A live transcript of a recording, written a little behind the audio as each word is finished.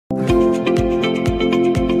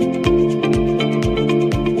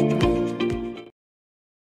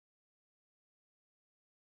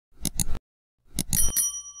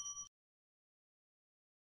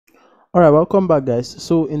All right, welcome back, guys.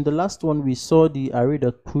 So in the last one, we saw the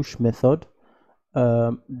array.push method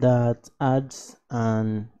that adds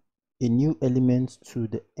a new element to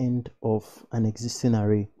the end of an existing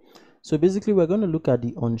array. So basically, we're going to look at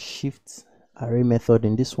the Unshift array method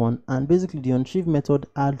in this one, and basically the Unshift method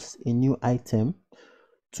adds a new item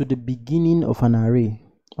to the beginning of an array.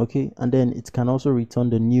 Okay, and then it can also return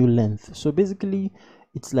the new length. So basically,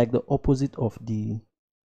 it's like the opposite of the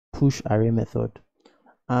push array method.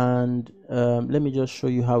 And let me just show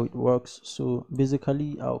you how it works. So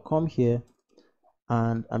basically, I'll come here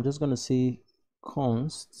and I'm just going to say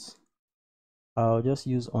const. I'll just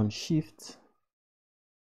use Unshift,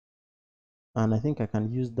 and I think I can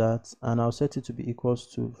use that, and I'll set it to be equals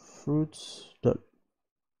to fruits dot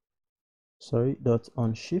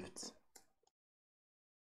unshift.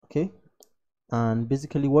 Okay, and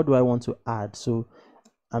basically, what do I want to add? So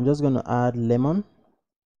I'm just going to add lemon,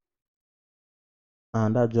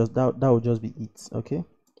 and that will just be it. Okay,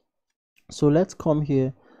 so let's come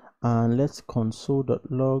here and let's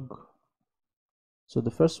console.log. So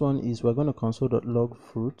the first one is we're going to console.log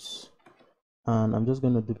fruits, and I'm just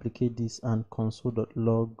going to duplicate this and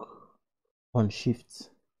console.log Unshift.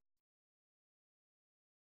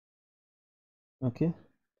 Okay,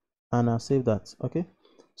 and I'll save that. Okay,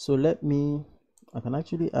 so I can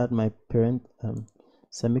actually add my parent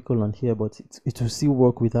semicolon here, but it will still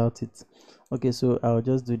work without it. Okay, so I'll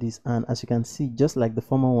just do this, and as you can see, just like the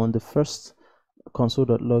former one, the first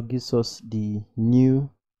console.log gives us the new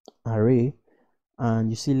array,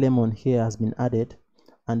 and you see lemon here has been added,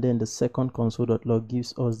 and then the second console.log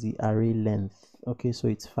gives us the array length. Okay, so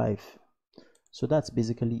it's 5. So that's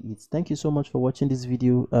basically it. Thank you so much for watching this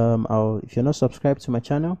video. If you're not subscribed to my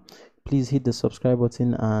channel, please hit the subscribe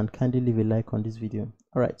button and kindly leave a like on this video.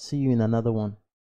 All right, see you in another one.